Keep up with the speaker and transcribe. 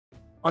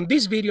On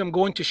this video, I'm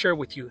going to share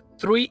with you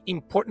 3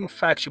 important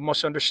facts you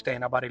must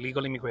understand about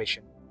illegal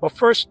immigration. But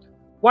first,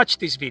 watch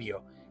this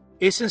video.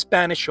 It's in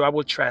Spanish, so I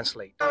will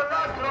translate.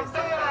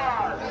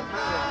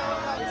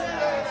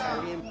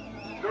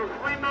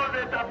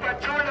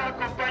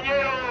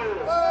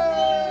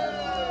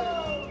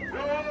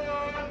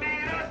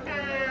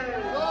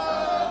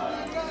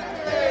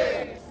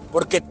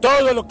 Porque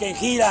todo lo que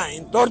gira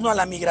en torno a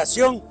la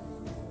migración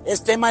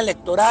es tema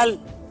electoral,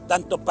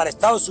 tanto para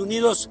Estados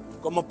Unidos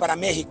como para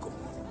México.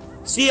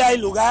 Sí hay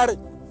lugar,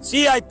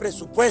 sí hay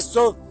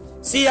presupuesto,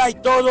 sí hay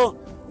todo,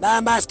 nada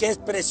más que es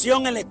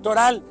presión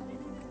electoral.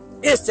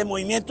 Este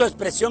movimiento es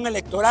presión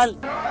electoral.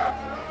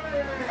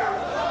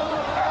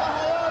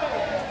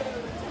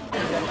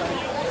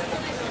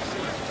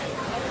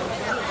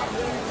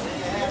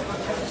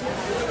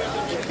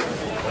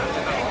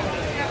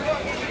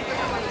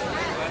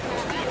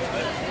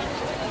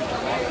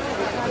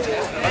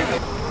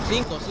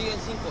 Cinco, siguen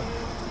 5.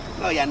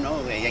 No, ya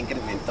no, güey, ya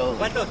incrementó. Güey.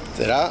 ¿Cuánto?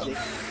 ¿Será? Sí.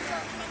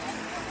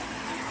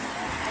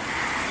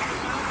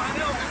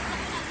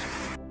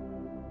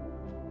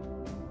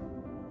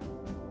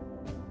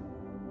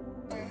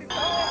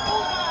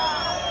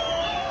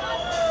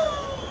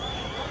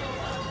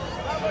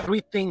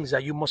 Three things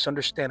that you must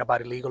understand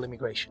about illegal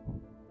immigration.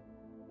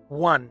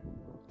 1,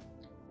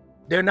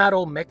 they're not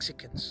all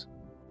Mexicans.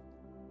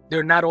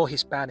 They're not all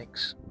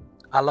Hispanics.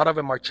 A lot of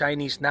them are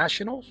Chinese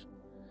nationals,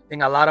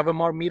 and a lot of them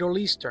are Middle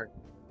Eastern.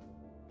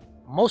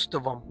 Most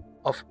of them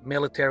of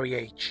military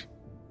age,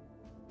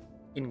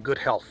 in good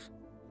health.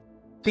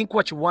 Think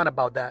what you want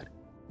about that,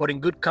 but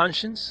in good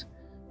conscience,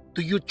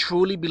 do you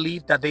truly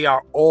believe that they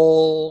are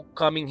all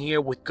coming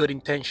here with good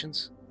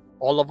intentions?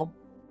 All of them?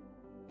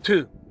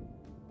 2,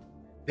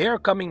 they are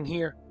coming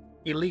here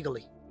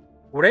illegally.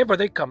 Wherever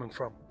they're coming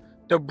from,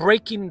 they're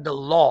breaking the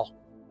law.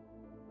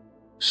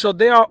 So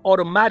they are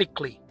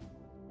automatically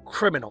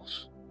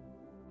criminals.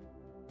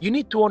 You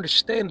need to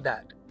understand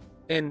that.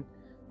 And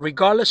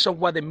regardless of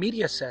what the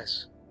media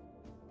says,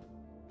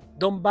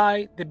 don't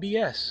buy the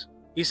BS.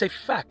 It's a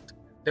fact.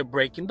 They're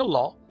breaking the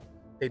law.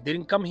 They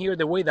didn't come here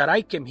the way that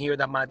I came here,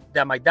 that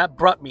my dad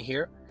brought me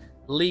here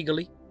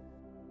legally.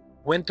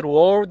 Went through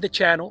all the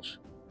channels,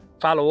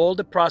 followed all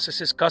the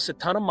processes, cost a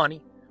ton of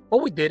money,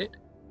 but we did it.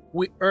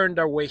 We earned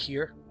our way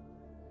here,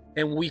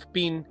 and we've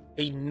been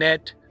a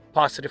net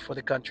positive for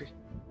the country.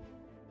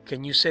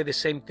 Can you say the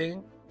same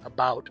thing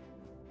about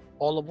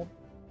all of them?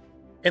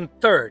 And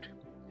third,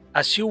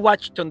 as you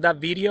watched on that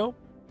video,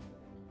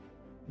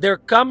 they're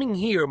coming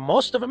here,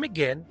 most of them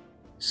again,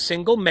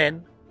 single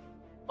men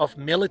of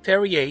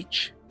military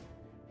age,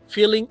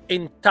 feeling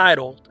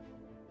entitled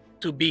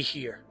to be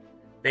here.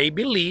 They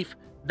believe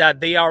that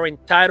they are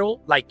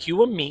entitled, like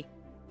you and me,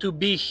 to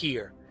be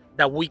here,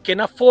 that we can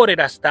afford it,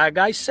 as that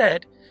guy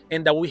said,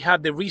 and that we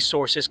have the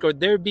resources, because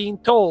they're being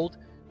told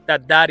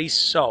that that is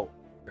so.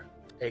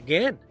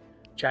 Again,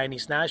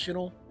 Chinese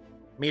national,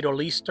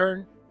 Middle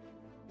Eastern,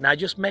 not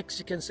just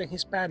Mexicans and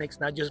Hispanics,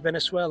 not just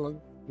Venezuelan,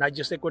 not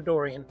just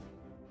Ecuadorian.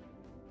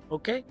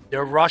 Okay?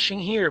 They're rushing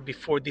here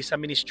before this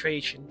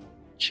administration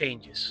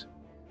changes,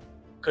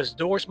 because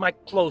doors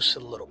might close a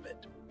little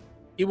bit.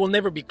 It will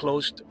never be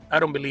closed. I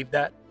don't believe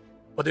that.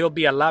 But there'll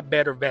be a lot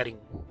better vetting.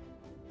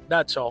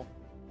 That's all.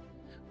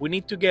 We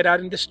need to get out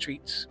in the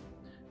streets.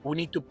 We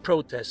need to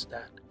protest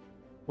that.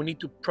 We need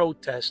to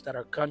protest that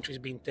our country is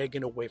being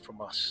taken away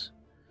from us.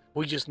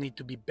 We just need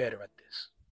to be better at this.